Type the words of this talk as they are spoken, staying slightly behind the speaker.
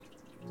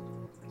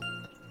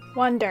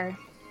Wonder.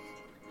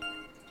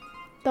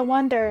 The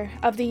wonder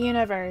of the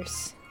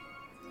universe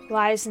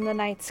lies in the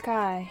night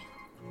sky.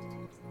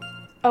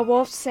 A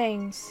wolf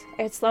sings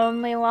its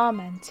lonely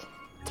lament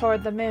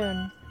toward the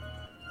moon.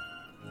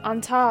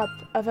 On top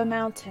of a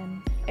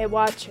mountain it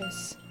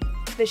watches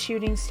the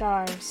shooting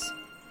stars.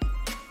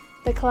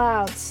 The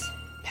clouds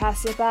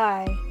pass it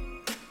by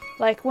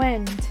like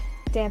wind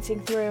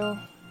dancing through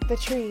the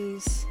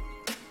trees.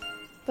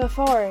 The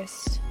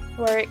forest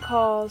where it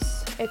calls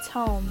its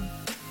home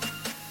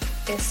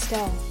is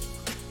still.